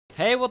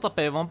Hey, what's up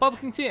everyone,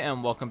 Bubblekings here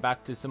and welcome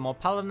back to some more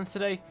Paladins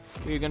today.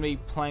 We're going to be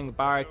playing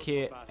Barik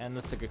here and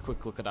let's take a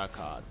quick look at our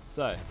cards.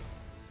 So,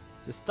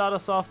 to start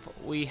us off,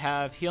 we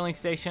have Healing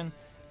Station.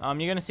 You're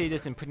going to see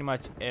this in pretty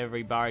much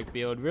every Barik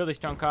build. Really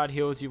strong card,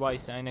 heals you while you're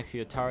standing next to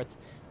your turrets,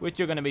 which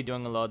you're going to be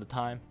doing a lot of the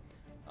time.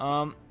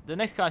 The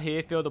next card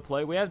here, Field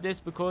Deploy, we have this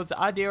because the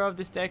idea of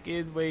this deck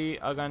is we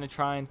are going to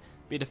try and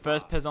be the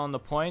first person on the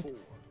point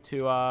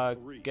to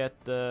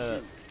get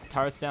the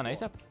turrets down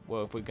ASAP.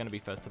 Well, if we're going to be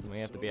first person, we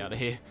have to be out of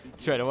here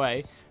straight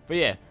away. But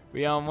yeah,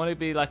 we want to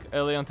be like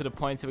early onto the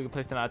point so we can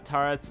place down our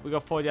turrets. We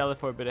got 40 Yellow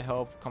for a bit of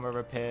health, combo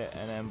repair,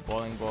 and then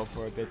Boiling Ball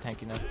for a bit of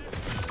tankiness.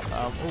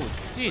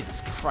 Oh, Jesus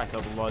Christ,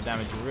 that was a lot of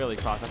damage really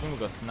fast. I think we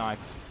got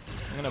sniped.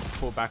 I'm going to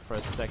pull back for a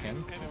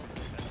second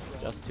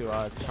just to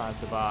try and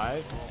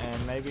survive,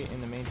 and maybe in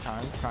the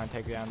meantime try and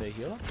take down their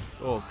healer.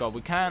 Oh god,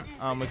 we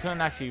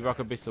couldn't actually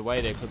rocket boost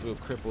away there because we were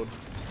crippled.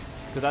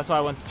 Because that's what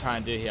I wanted to try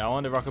and do here. I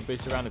wanted to rocket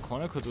boost around the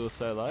corner because we were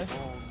so low.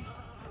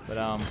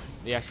 But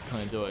we actually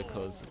couldn't do it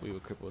because we were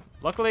crippled.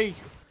 Luckily,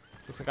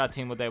 looks like our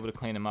team was able to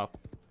clean him up.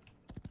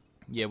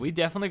 Yeah, we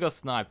definitely got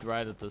sniped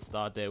right at the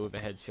start there with a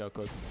headshot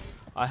because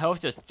our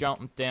health just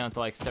jumped down to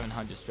like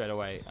 700 straight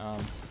away.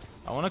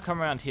 I want to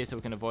come around here so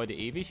we can avoid the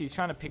Eevee. She's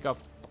trying to pick up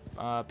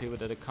people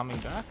that are coming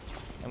back.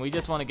 And we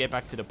just want to get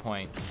back to the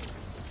point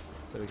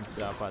so we can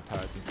set up our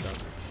turrets and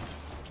stuff.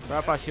 Throw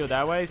up our shield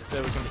that way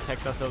so we can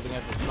protect ourselves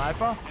against the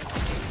sniper.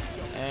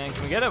 And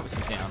can we get it?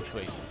 She's down.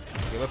 Sweet.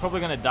 Okay, we're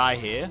probably going to die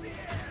here.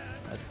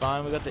 That's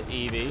fine. We got the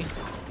Eevee.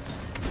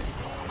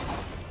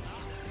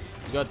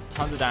 We got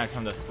tons of damage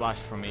from the splash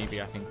from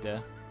Eevee, I think,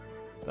 there.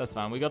 That's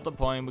fine. We got the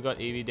point. We got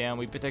Eevee down.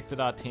 We protected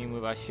our team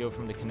with our shield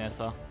from the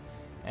Kinessa.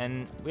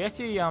 And we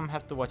actually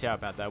have to watch out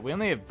about that. We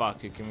only have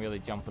Buck who can really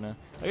jump on her.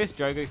 I guess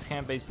Drogox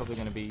can, but he's probably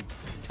going to be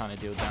trying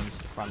to deal damage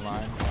to the front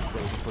line so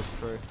we can push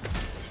through.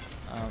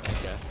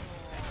 Okay.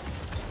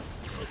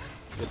 Let's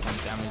get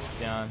some damage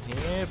down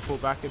here. Pull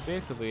back a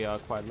bit because we are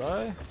quite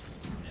low.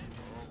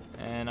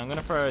 And I'm going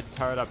to throw a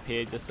turret up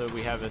here just so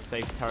we have a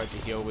safe turret to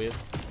heal with.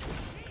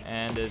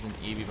 And there's an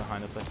Eevee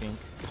behind us, I think.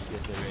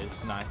 Yes, there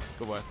is. Nice.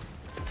 Good work.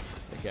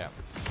 Okay.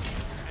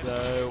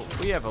 So,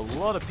 we have a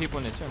lot of people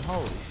in this room.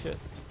 Holy shit.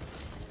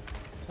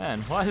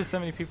 Man, why are there so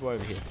many people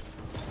over here?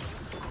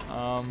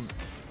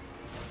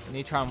 We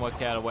need to try and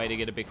work out a way to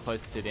get a bit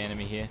closer to the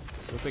enemy here.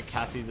 Looks like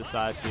Cassie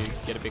decided to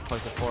get a bit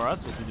closer for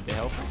us, which is a bit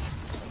helpful.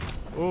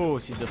 Oh,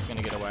 she's just going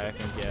to get away, I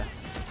think, yeah.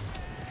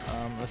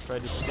 Let's throw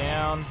this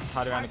down,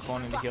 hide around the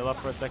corner to heal up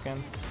for a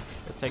second.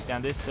 Let's take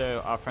down this so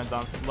our friends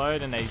aren't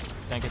slowed and they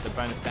don't get the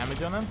bonus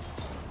damage on them.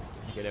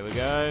 Okay, there we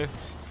go.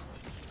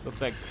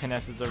 Looks like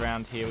Kinessa's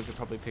around here, we could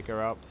probably pick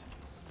her up.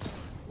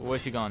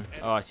 Where's she gone?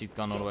 Oh, she's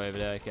gone all the way over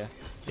there, okay.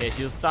 Yeah,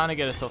 she was starting to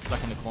get herself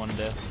stuck in the corner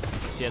there.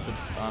 She had to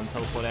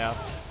teleport out.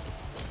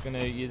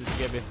 Gonna use this to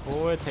get a bit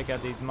forward, take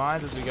out these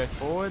mines as we go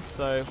forward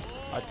so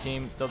our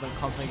team doesn't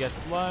constantly get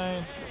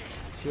slow.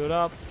 Shield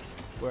up.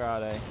 Where are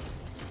they?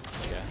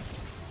 Okay.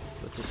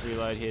 Let's just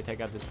reload here,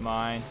 take out this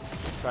mine.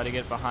 Try to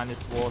get behind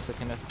this wall so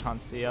Kinessa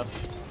can't see us.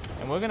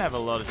 And we're gonna have a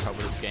lot of trouble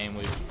this game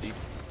with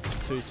these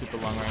two super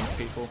long range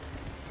people.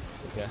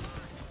 Okay.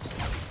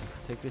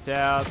 Take this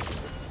out.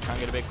 Try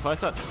and get a bit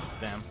closer.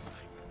 Damn.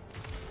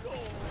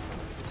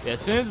 Yeah, as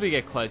soon as we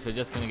get close, we're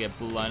just going to get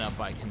blown up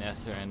by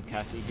Kinessa and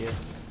Cassie here.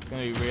 It's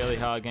going to be a really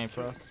hard game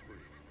for us.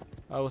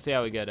 We'll see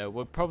how we go though.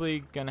 We're probably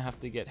going to have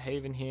to get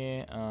Haven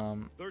here.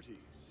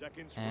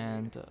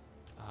 And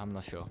I'm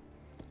not sure.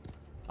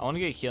 I want to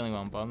get a healing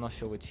one, but I'm not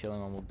sure which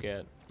healing one we'll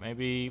get.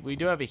 Maybe we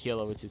do have a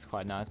healer, which is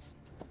quite nice.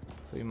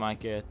 So we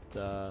might get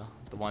the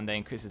one that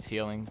increases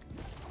healing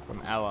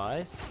from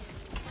allies.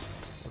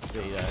 Let's see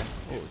though.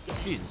 Oh,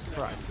 Jesus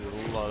Christ,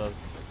 there's a lot of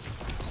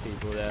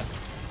people there.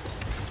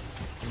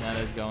 Now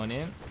there's going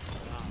in.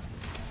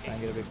 Try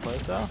and get a bit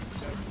closer.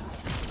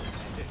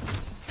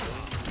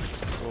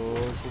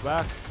 Oh, pull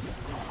back.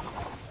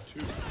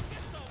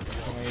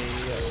 Can we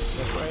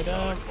separate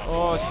them?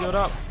 Oh, shield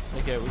up.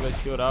 Okay, we got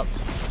shield up.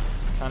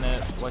 Trying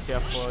to watch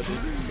out for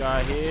this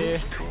guy here.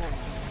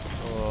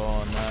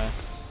 Oh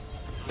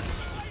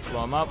no.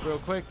 Blow him up real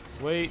quick.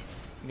 Sweet.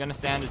 I'm going to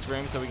stay in this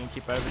room so we can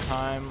keep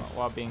overtime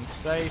while being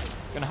safe.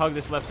 Going to hug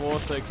this left wall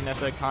so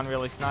Kinessa can't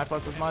really snipe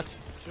us as much.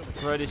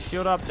 Throw this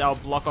shield up. That'll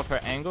block off her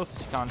angle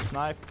so she can't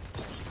snipe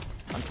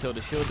until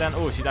the shield's down.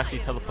 Oh, she's actually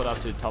teleported up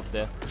to the top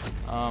there.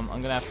 I'm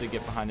going to have to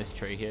get behind this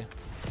tree here.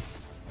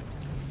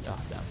 Oh,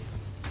 damn.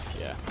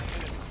 Yeah.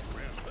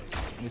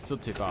 We're still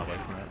too far away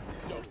from it.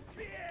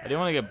 I didn't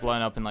want to get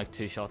blown up in like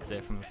 2 shots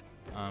there from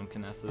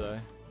Kinessa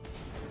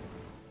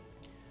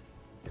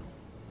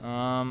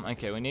though.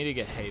 Okay, we need to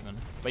get Haven.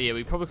 But yeah,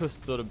 we probably could have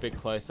stood a bit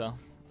closer.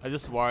 I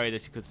just worried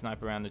that she could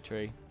snipe around the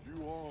tree.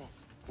 Oh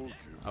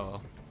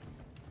well.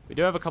 We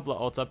do have a couple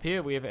of ults up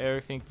here. We have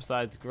everything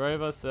besides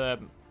Grover, so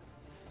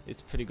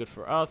it's pretty good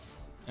for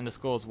us. And the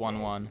score is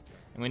 1-1.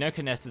 And we know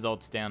Kinessa's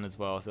ult's down as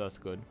well, so that's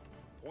good.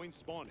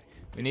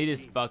 We need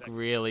this Buck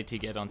really to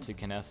get onto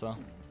Kinessa.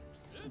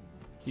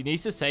 He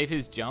needs to save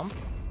his jump.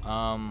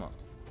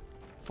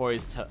 for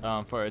his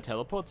for a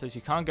teleport, so he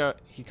can't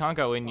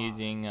go in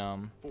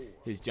using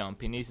his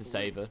jump. He needs to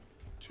save it,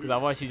 because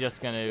otherwise she's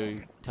just gonna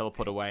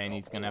teleport away and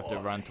he's gonna have to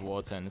run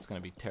towards her, and it's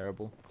gonna be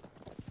terrible.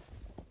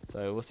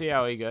 So we'll see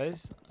how he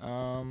goes.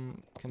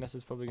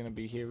 Canessa's probably gonna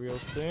be here real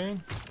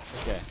soon.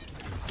 Okay,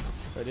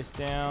 throw this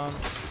down.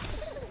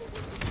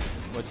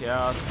 Watch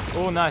out!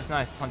 Oh, nice,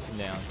 punch him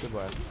down. Good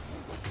work.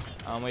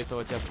 We have to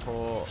watch out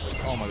for.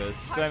 Oh my god, there's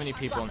so many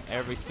people on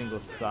every single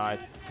side.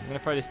 I'm gonna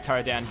throw this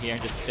turret down here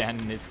and just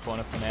stand in this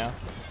corner for now,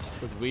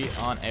 because we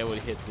aren't able to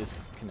hit this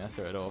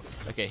Canessa at all.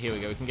 Okay, here we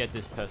go. We can get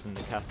this person,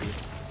 the Cassie.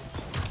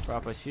 Throw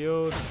up a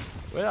shield.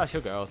 Where did our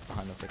shield go? Oh, it's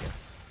behind us. Okay.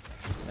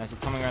 Now she's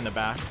coming around the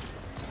back.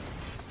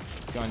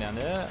 Going down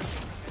there.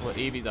 Well,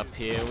 Evie's up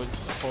here. We'll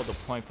just hold the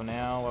point for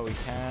now while we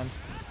can.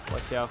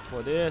 Watch out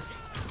for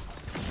this.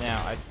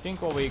 Now, I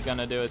think what we're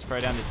gonna do is throw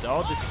down this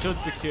ult. This should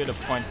secure the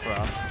point for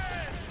us,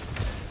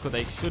 because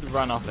they should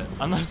run off it.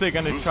 Unless they're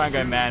going to try and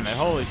go man-made.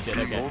 Holy shit,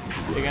 okay.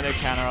 They're going to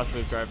counter us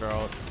with Grover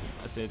ult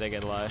as soon as they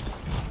get low.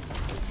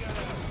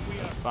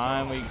 That's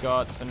fine. We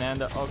got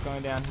Fernanda ult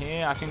going down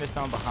here. I think there's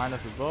someone behind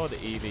us as well. The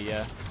Evie,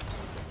 yeah.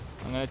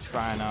 I'm going to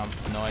try and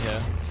annoy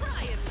her.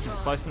 She's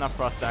close enough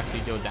for us to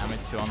actually deal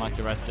damage to, unlike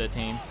the rest of the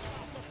team.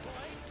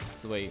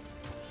 Sweet.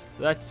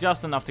 So that's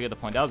just enough to get the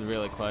point. That was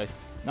really close.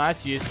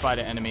 Nice use by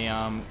the enemy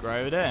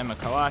Grover and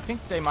Makoa. I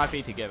think they might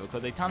be together,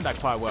 because they timed that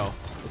quite well.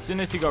 As soon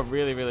as he got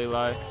really, really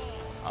low,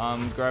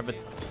 Grover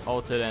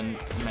ulted and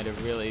made it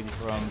really easy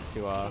for him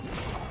to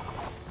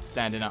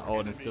stand in that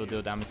ult and still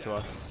deal damage to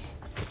us.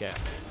 Okay,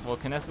 well,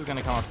 Canessa's going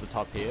to come up the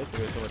top here, so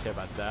we have to watch out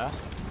about that.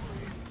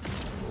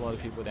 A lot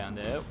of people down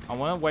there. I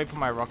want to wait for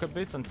my rocket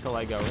boost until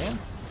I go in,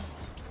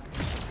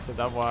 because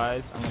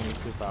otherwise I'm going to be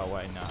too far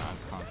away. No, I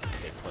can't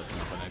get close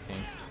enough, I don't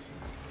think.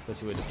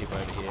 Especially with the people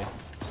over here.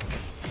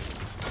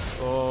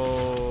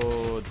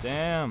 Oh,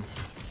 damn.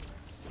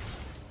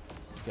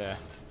 Okay.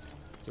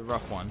 It's a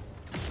rough one.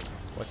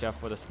 Watch out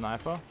for the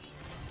sniper.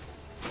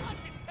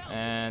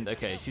 And,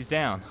 okay, she's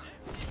down.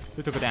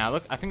 Who took her down?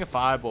 Look, I think a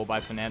fireball by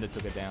Fernanda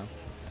took her down.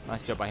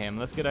 Nice job by him.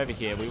 Let's get over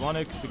here. We want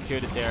to secure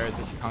this area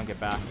so she can't get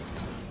back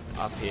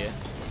up here.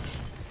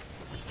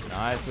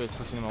 Nice, we're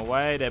pushing them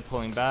away. They're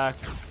pulling back.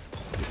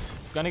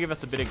 Gonna give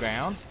us a bit of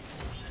ground.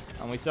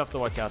 And we still have to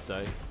watch out,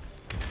 though.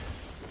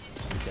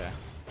 Okay.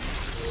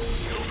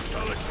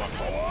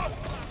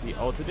 He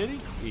ulted, did he?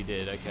 He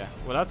did, okay.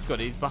 Well, that's good.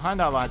 He's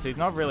behind our line, so he's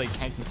not really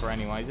tanking for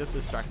anyone. He's just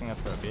distracting us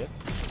for a bit.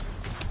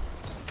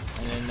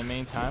 And in the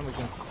meantime, we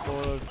can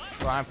sort of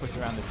try and push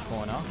around this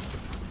corner.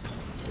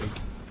 We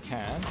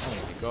can.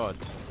 Oh my god.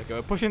 Okay,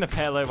 we're pushing the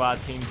payload while our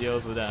team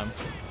deals with them.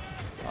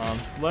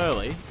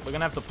 Slowly. We're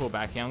gonna have to pull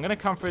back here. I'm gonna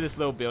come through this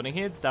little building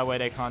here. That way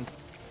they can't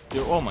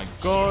do. Oh my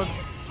god.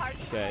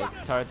 Okay,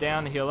 turret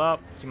down, heal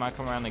up. She might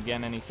come around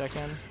again any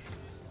second.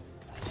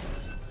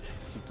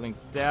 She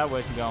blinked out.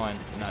 Where's she going?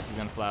 No, she's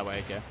gonna fly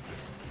away. Okay.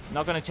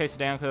 Not gonna chase her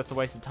down because that's a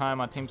waste of time.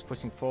 Our team's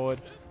pushing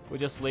forward. We'll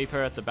just leave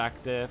her at the back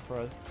there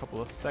for a couple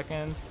of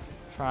seconds.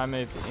 Try and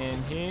move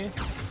in here.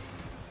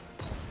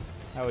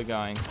 How are we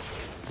going?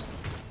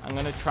 I'm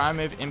gonna try and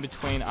move in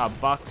between our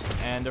Buck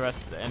and the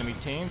rest of the enemy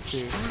team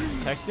to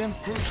protect him.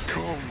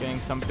 Getting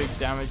some big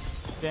damage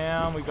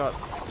down. We got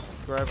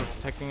Grover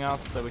protecting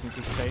us so we can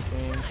keep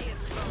chasing.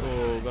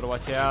 Oh, gotta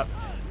watch out.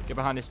 Get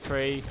behind this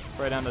tree.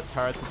 Throw down the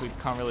turret since we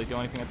can't really do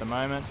anything at the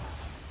moment.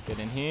 Get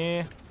in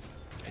here.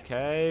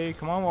 Okay,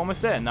 come on, we're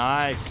almost there.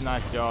 Nice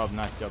job,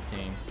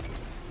 team.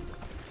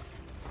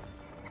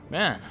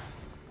 Man,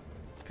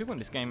 people in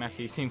this game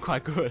actually seem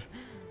quite good.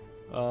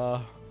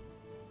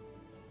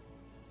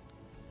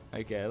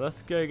 Okay,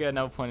 let's go get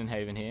another point in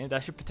Haven here.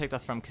 That should protect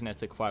us from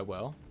Kineta quite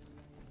well.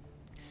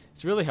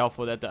 It's really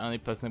helpful that the only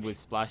person with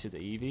splash is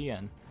Evie,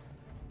 and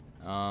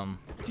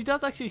she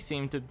does actually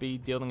seem to be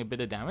dealing a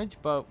bit of damage,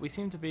 but we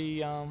seem to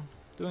be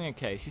doing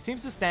okay. She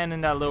seems to stand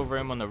in that little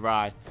room on the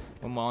right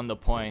when we're on the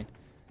point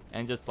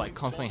and just like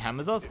constantly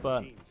hammers us,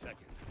 but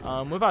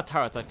with our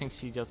turrets I think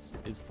she just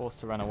is forced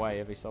to run away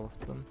every so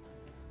often.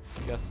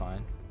 I guess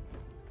fine.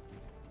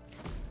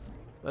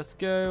 Let's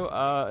go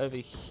over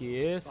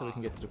here so we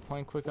can get to the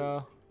point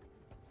quicker.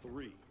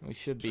 We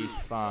should be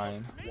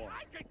fine.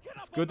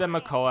 It's good that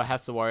Makoa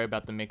has to worry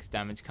about the mixed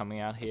damage coming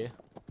out here.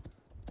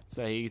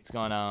 So he's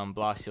gone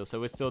blast shield,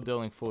 so we're still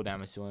dealing full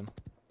damage to him.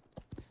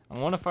 I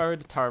want to fire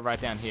the turret right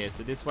down here,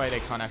 so this way they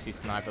can't actually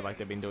snipe it like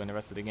they've been doing the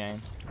rest of the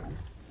game.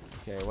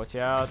 Okay, watch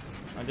out.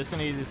 I'm just going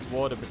to use this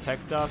wall to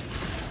protect us,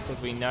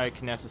 because we know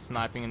Kinessa's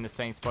sniping in the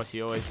same spot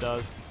she always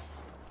does.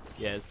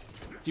 Yes,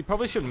 she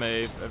probably should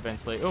move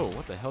eventually. Oh,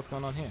 what the hell's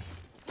going on here?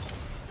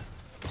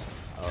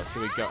 Oh,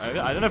 should we go over?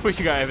 I don't know if we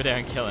should go over there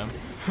and kill him.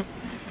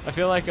 I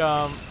feel like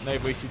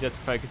maybe we should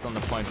just focus on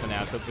the point for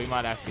now, because we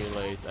might actually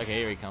lose.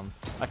 Okay, here he comes.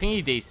 I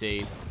think he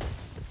DC'd.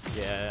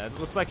 Yeah, it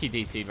looks like he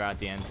DC'd right at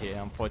the end here,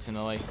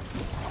 unfortunately.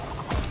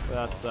 But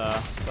that's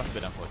a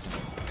bit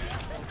unfortunate.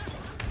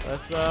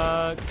 Let's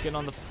get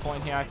on the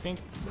point here. I think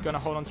I'm gonna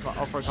hold on to my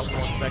ult for a couple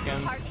more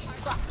seconds.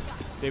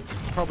 They're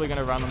probably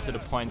gonna run onto the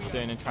point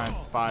soon and try and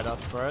fight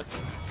us for it.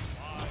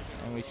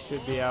 And we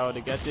should be able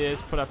to get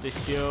this. Put up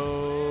this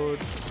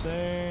shield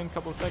soon.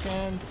 Couple of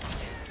seconds.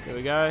 There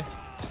we go.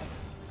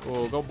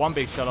 Oh, got one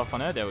big shot off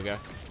on her. There we go.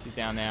 She's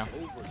down now.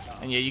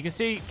 And yeah, you can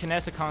see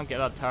Kinessa can't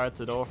get up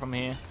turrets at all from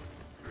here.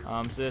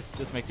 So this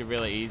just makes it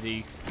really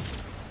easy.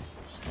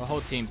 The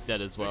whole team's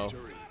dead as well,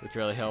 which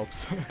really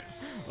helps,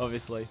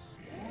 obviously.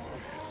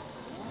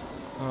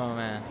 Oh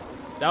man,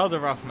 that was a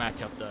rough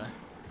matchup though.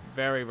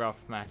 Very rough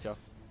matchup.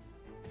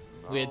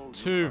 We had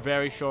two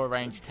very short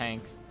range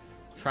tanks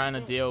trying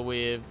to deal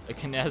with a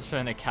Kinessa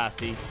and a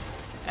Cassie.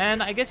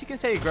 And I guess you can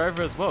say a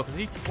Grover as well, because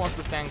he wants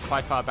to stand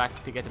quite far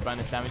back to get the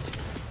bonus damage.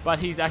 But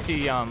he's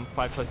actually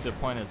quite close to the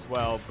point as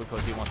well,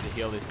 because he wants to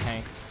heal this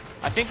tank.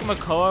 I think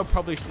Makoa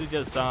probably should have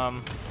just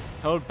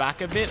held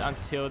back a bit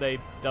until they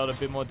dealt a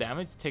bit more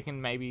damage,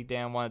 taking maybe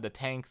down one of the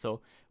tanks or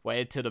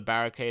waited till the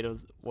barricade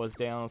was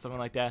down or something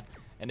like that,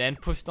 and then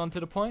pushed onto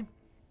the point.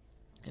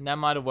 And that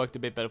might have worked a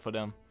bit better for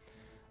them.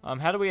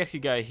 How do we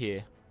actually go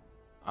here?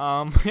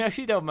 We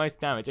actually dealt most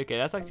damage. Okay,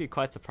 that's actually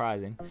quite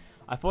surprising.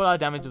 I thought our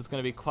damage was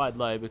going to be quite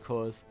low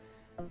because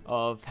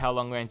of how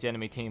long range the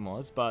enemy team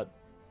was, but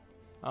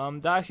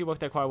that actually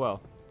worked out quite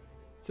well.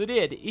 So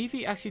yeah, the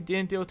Eevee actually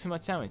didn't deal too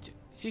much damage.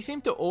 She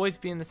seemed to always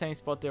be in the same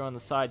spot there on the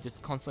side,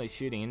 just constantly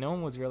shooting, and no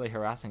one was really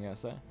harassing her,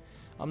 so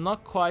I'm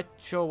not quite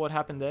sure what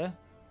happened there.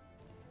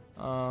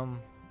 4A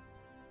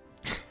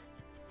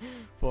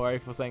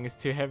for saying it's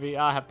too heavy.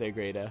 I have to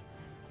agree there.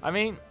 I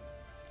mean,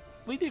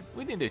 we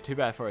didn't do too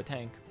bad for a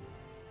tank.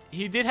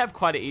 He did have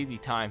quite an easy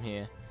time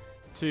here.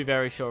 Two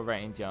very short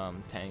range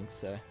tanks,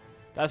 so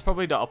that's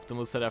probably the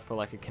optimal setup for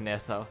like a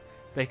Kinessa.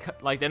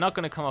 They're not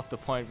going to come off the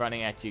point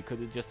running at you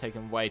because it's just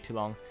taking way too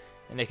long,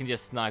 and they can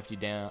just snipe you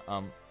down.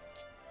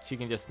 She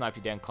can just snipe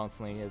you down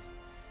constantly as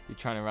you're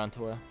trying to run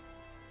to her.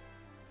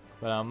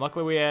 But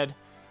luckily we had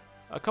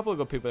a couple of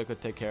good people that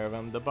could take care of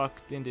him. The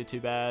Buck didn't do too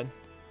bad.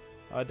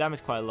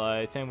 Damage quite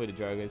low, same with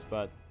the Drogos,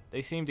 but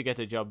they seem to get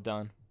the job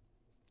done.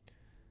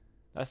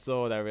 That's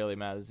all that really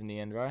matters in the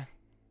end, right?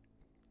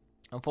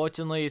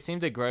 Unfortunately, it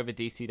seems that Grover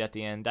DC'd at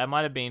the end. That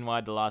might have been why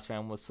the last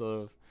round was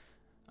sort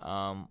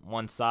of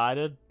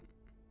one-sided,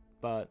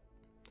 but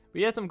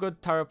we had some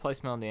good turret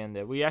placement on the end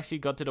there. We actually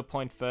got to the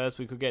point first.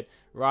 We could get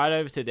right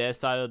over to their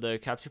side of the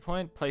capture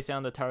point, place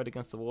down the turret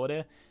against the wall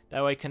there.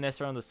 That way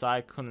Kinessa on the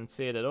side couldn't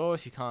see it at all.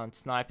 She can't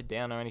snipe it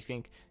down or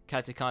anything.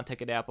 Cassie can't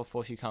take it out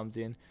before she comes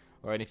in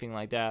or anything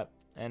like that.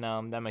 And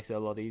that makes it a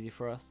lot easier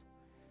for us.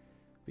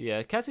 But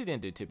yeah, Cassie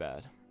didn't do too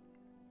bad.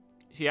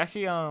 She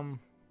actually, I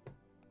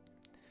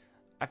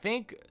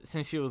think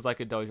since she was like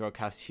a dodge roll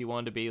Cassie, she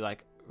wanted to be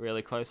like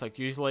really close. Like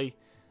usually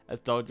as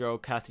dodge roll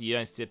Cassie, you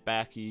don't sit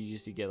back, you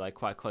usually get like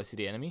quite close to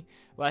the enemy.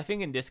 But I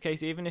think in this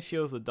case, even if she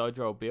was a dodge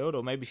roll build,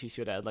 or maybe she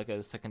should add like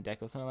a second deck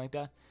or something like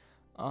that.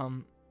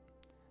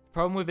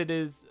 Problem with it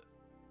is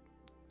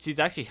she's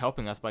actually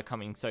helping us by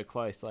coming so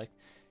close. Like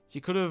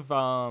she could have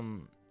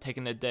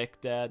taken a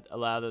deck that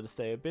allowed her to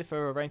stay a bit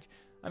further range.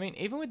 I mean,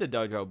 even with the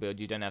dodge roll build,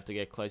 you don't have to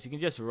get close. You can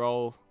just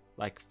roll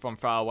like from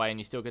far away and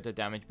you still get the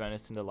damage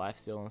bonus and the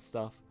lifesteal and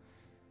stuff.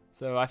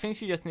 So I think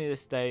she just needed to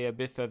stay a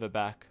bit further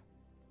back,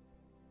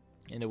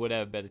 and it would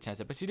have a better chance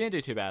there. But she didn't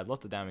do too bad.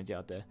 Lots of damage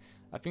out there.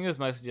 I think it was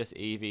mostly just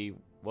Eevee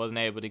wasn't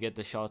able to get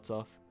the shots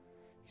off.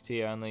 You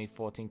see only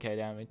 14k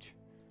damage,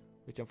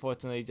 which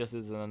unfortunately just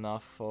isn't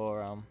enough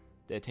for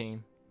their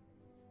team.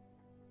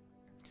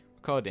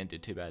 Cole didn't do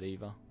too bad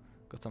either.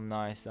 Got some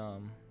nice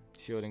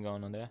shielding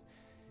going on there.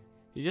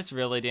 He just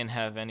really didn't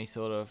have any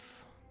sort of...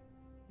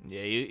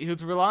 Yeah, he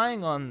was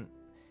relying on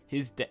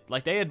his...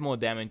 Like, they had more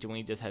damage and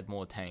we just had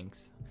more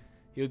tanks.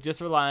 He was just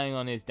relying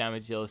on his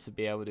damage dealers to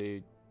be able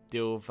to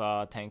deal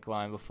with tank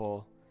line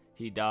before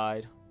he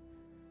died.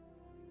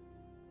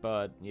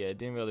 But, yeah, it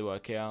didn't really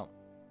work out.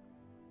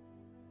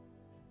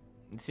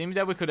 It seems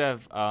that we could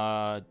have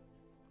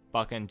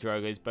Buck and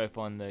Drogos both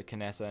on the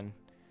Kinessa, and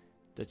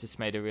that just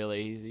made it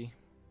really easy.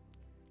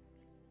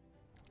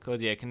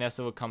 Because, yeah,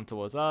 Kinessa will come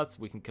towards us,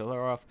 we can kill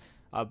her off.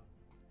 Our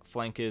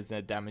flankers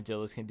and damage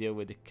dealers can deal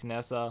with the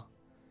Kinessa,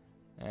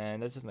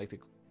 and that just makes it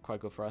quite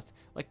good for us.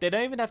 Like, they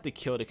don't even have to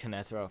kill the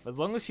Kinessa off. As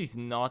long as she's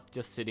not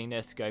just sitting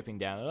there scoping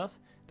down at us,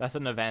 that's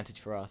an advantage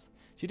for us.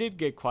 She did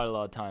get quite a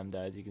lot of time,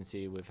 though, as you can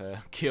see with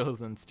her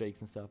kills and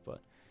streaks and stuff,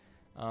 but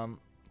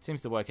it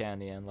seems to work out in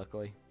the end,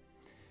 luckily.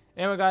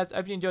 Anyway, guys, I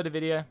hope you enjoyed the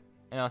video,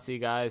 and I'll see you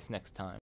guys next time.